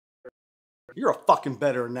You're a fucking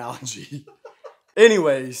better analogy.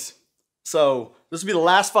 Anyways, so this will be the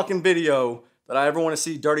last fucking video that I ever want to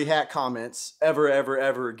see dirty hat comments ever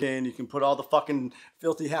again. You can put all the fucking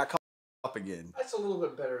filthy hat comments up again. That's a little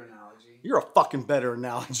bit better analogy. You're a fucking better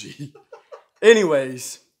analogy.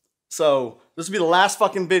 Anyways, so this will be the last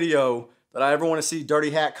fucking video that I ever want to see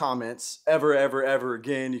dirty hat comments ever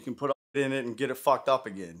again. You can put it in it and get it fucked up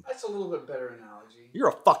again. That's a little bit better analogy. You're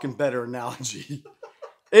a fucking better analogy.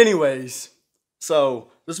 Anyways,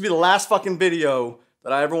 so this will be the last fucking video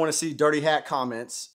that I ever want to see dirty hat comments